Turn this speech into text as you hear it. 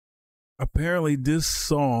Apparently this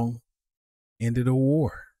song ended a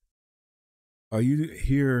war. Are you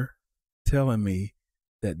here telling me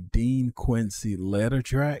that Dean Quincy led a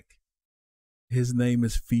track? His name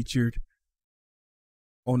is featured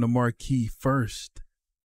on the marquee first.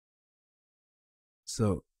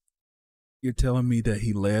 So you're telling me that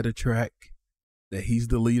he led a track, that he's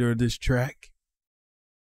the leader of this track?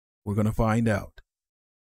 We're going to find out.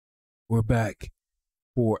 We're back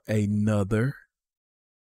for another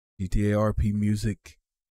GTA RP music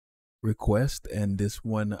request, and this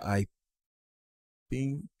one I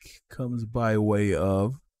think comes by way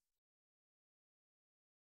of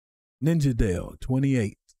Ninja Dale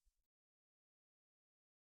 28.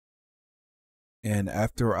 And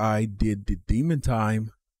after I did the Demon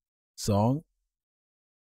Time song,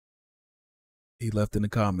 he left in the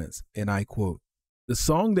comments, and I quote, "The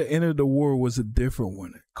song that ended the war was a different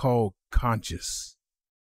one called Conscious.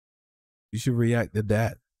 You should react to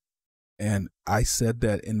that." And I said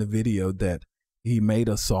that in the video that he made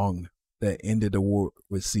a song that ended the war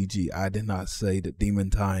with CG. I did not say that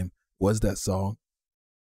Demon Time was that song.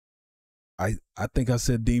 I think I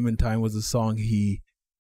said Demon Time was a song he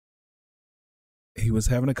was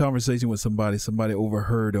having a conversation with somebody. Somebody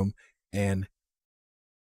overheard him, and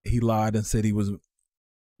he lied and said he was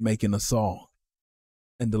making a song.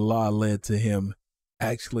 And the lie led to him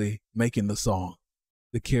actually making the song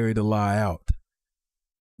to carry the lie out.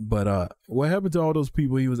 But what happened to all those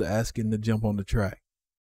people he was asking to jump on the track?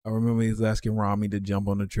 I remember he was asking Rami to jump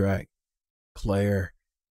on the track, Claire,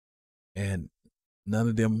 and none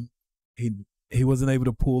of them, he wasn't able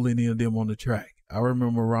to pull any of them on the track. I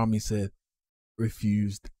remember Rami said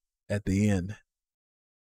refused at the end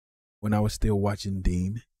when I was still watching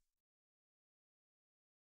Dean.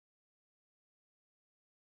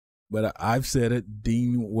 But I've said it,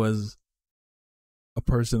 Dean was a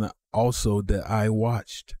person also that I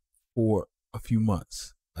watched for a few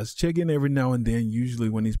months. I was checking every now and then, usually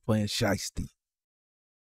when he's playing Shiesty.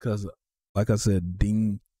 Because, like I said,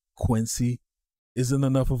 Dean Quincy isn't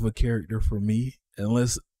enough of a character for me.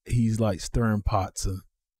 Unless he's like stirring pots and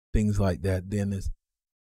things like that, then it's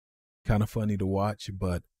kind of funny to watch.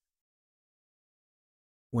 But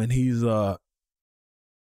when he's, I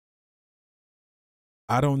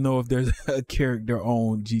don't know if there's a character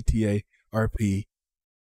on GTA RP,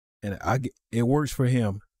 and it works for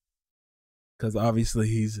him because obviously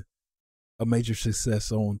he's a major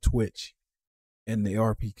success on Twitch and the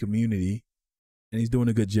RP community, and he's doing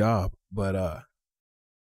a good job. But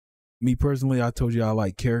me personally, I told you I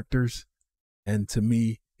like characters, and to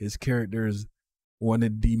me, his character is one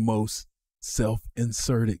of the most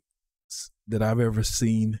self-inserted that I've ever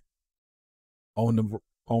seen on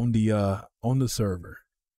the server.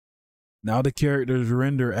 Now the character's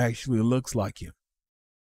render actually looks like him.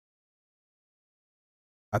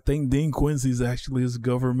 I think Dean Quincy is actually his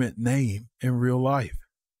government name in real life.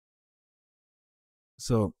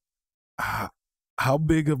 So how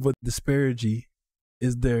big of a disparity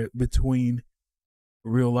is there between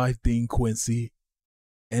real life Dean Quincy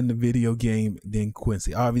and the video game Dean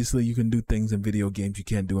Quincy? Obviously, you can do things in video games you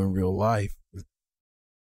can't do in real life,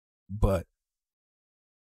 but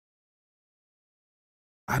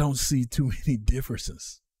I don't see too many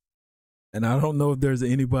differences. And I don't know if there's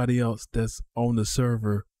anybody else that's on the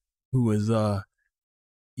server who is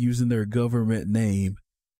using their government name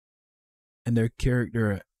and their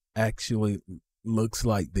character actually looks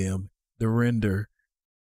like them, the render.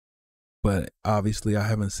 But obviously I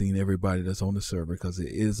haven't seen everybody that's on the server because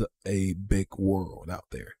it is a big world out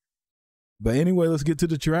there. But anyway, let's get to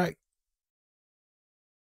the track.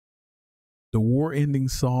 The war ending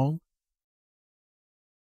song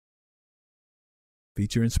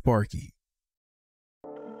featuring Sparky.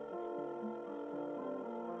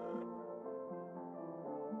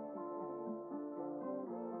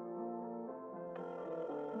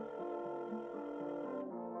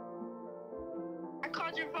 I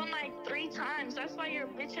called your phone like 3 times. That's why your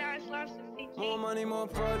bitch ass lost the CG. More money, more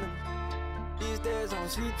problems. These days I don't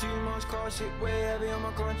see too much car shit way heavy on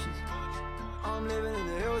my conscience. I'm living in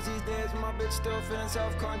the hills these days, but my bitch still feeling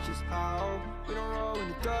self-conscious. How? We don't roll in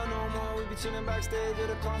the dirt no more. We be chilling backstage at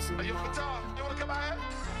a concert. Are you guitar? You wanna come out here?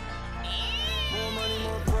 More money,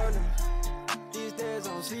 more problems. These days I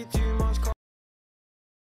don't see too much car.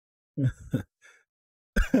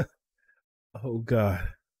 Oh God.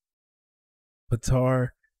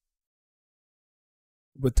 Batar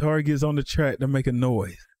gets on the track to make a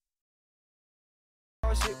noise.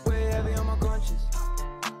 Shit way heavy on my conscience.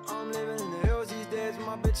 I'm living in the hills these days, but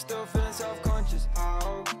my bitch still feeling self-conscious.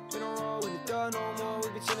 How? We don't roll in the dirt no more. We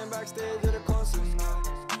be chilling backstage at a concert.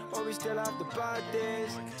 But we still still have the bad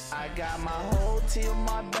days. I got my whole team on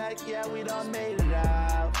my back, yeah, we done made it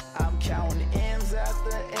out. I'm counting M's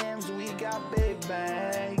after M's, we got big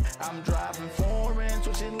bang. I'm driving foreign,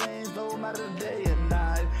 switching lanes, no matter the day or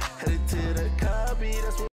night. Headed to the cubby,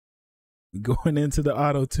 that's what. Going into the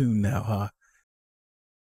auto-tune now, huh?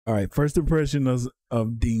 All right, first impression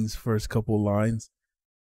of Dean's first couple lines.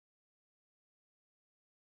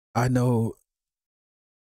 I know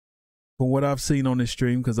from what I've seen on the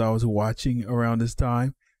stream, because I was watching around this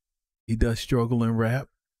time, he does struggle in rap.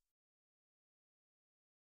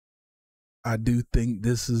 I do think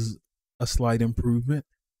this is a slight improvement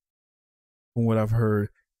from what I've heard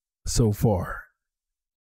so far.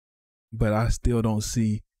 But I still don't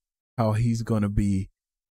see how he's going to be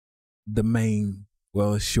the main.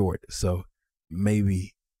 Well, it's short, so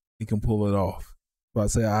maybe he can pull it off. But I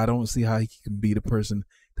say I don't see how he can be the person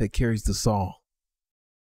that carries the song.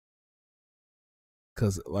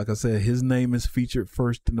 Because, like I said, his name is featured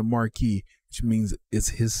first in the marquee, which means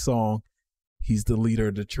it's his song. He's the leader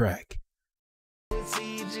of the track. I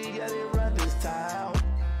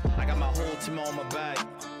got my whole team on my back.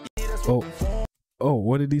 Oh,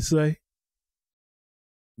 what did he say?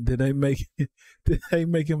 Did they make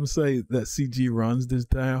him say that CG runs this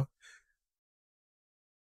town?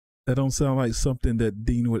 That don't sound like something that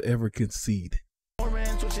Dean would ever concede.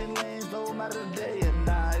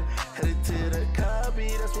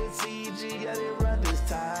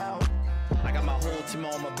 I got my whole team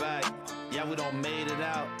on my back. Yeah, we done made it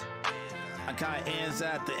out. I count N's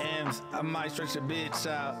at the M's. I might stretch a bitch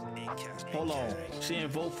out. Hold on, she ain't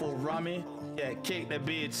vote for Rami. Yeah, kick that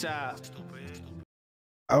bitch out.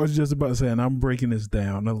 I was just about to say, and I'm breaking this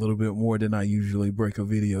down a little bit more than I usually break a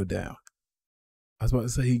video down. I was about to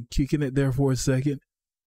say he kicking it there for a second,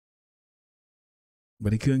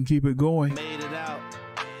 but he couldn't keep it going. Made it out.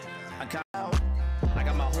 I got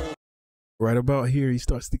my whole. Right about here, he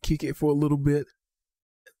starts to kick it for a little bit,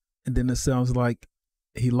 and then it sounds like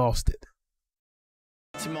he lost it.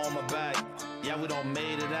 Team on my back. Yeah, we done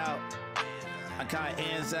made it out. I count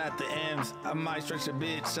N's at the M's. I might stretch a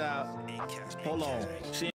bitch out. Hold on.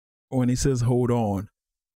 When he says hold on,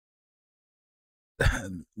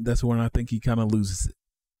 that's when I think he kind of loses it.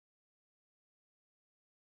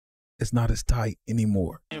 It's not as tight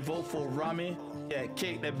anymore. Vote for Rami. Yeah,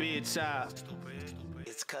 kick that bitch out.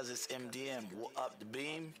 It's cause it's MDM. We'll up the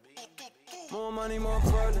beam. More money, more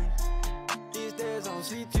problems. These days I don't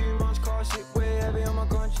sleep too much, car shit way heavy on my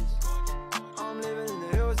conscience. I'm living in the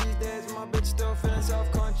hills these days, and my bitch still feeling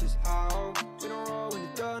self-conscious. How? We don't roll in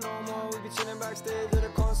the dirt no more, we be chilling backstage at a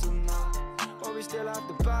concert now. But we still have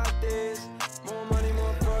the bad days. More money,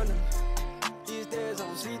 more problems. These days I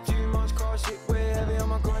don't sleep too much, car shit way heavy on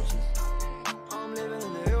my conscience. I'm living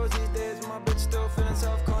in the hills these days, and my bitch still feeling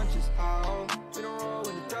self-conscious. How? We don't roll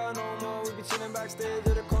in the dirt no more, we be chilling backstage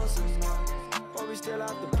at a concert now. But we still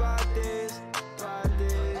have the bad days, bad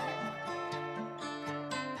days.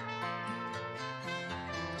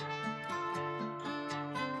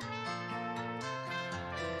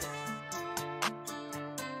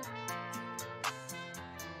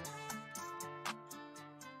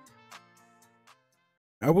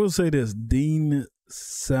 I will say this, Dean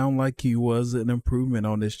sound like he was an improvement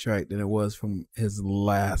on this track than it was from his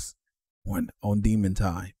last one on Demon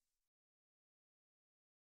Time.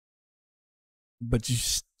 But you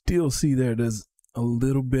still see there's a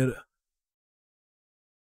little bit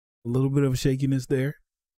of shakiness there.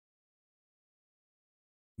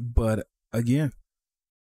 But again,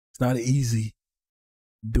 it's not easy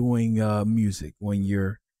doing music when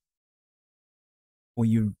you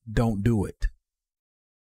don't do it.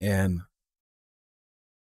 And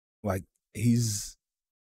like he's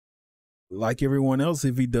like everyone else,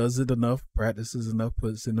 if he does it enough, practices enough,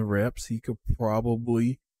 puts in the reps, he could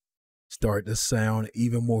probably start to sound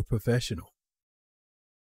even more professional.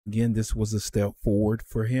 Again, this was a step forward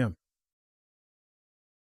for him.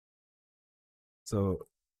 So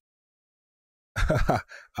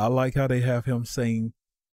I like how they have him saying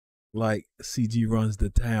like CG runs the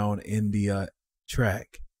town in the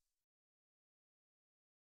track.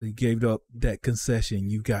 He gave up that concession.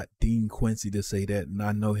 You got Dean Quincy to say that, and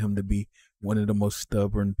I know him to be one of the most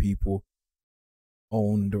stubborn people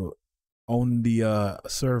on the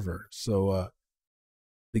server. So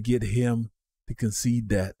to get him to concede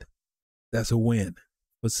that, that's a win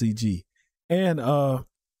for CG. And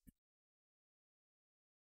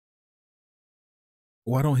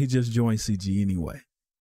why don't he just join CG anyway?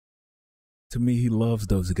 To me, he loves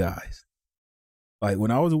those guys. Like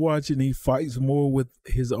when I was watching, he fights more with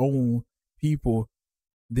his own people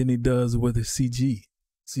than he does with his CG.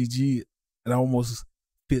 CG, it almost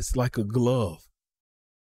fits like a glove.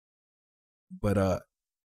 But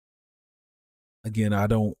again, I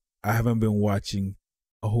haven't been watching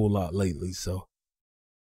a whole lot lately, so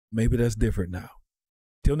maybe that's different now.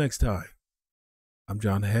 Till next time, I'm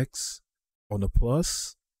John Hex on the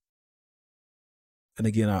Plus. And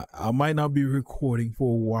again, I might not be recording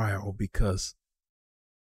for a while because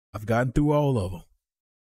I've gotten through all of them.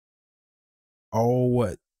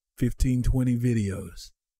 All 15, 20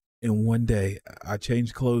 videos in one day. I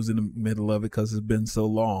changed clothes in the middle of it because it's been so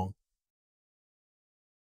long.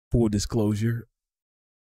 Full disclosure.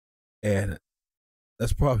 And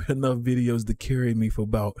that's probably enough videos to carry me for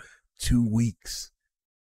about 2 weeks.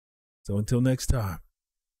 So until next time,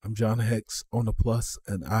 I'm John Hex on the Plus,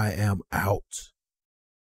 and I am out.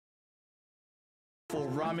 For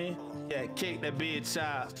Rami, yeah, kick that bitch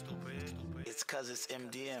out. It's cause it's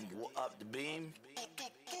MDM, we'll up the beam.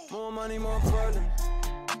 More money, more problems.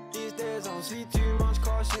 These days I don't sleep too much,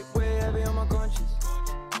 car shit way heavy on my conscience.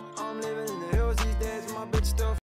 I'm living in the hills these days, my bitch still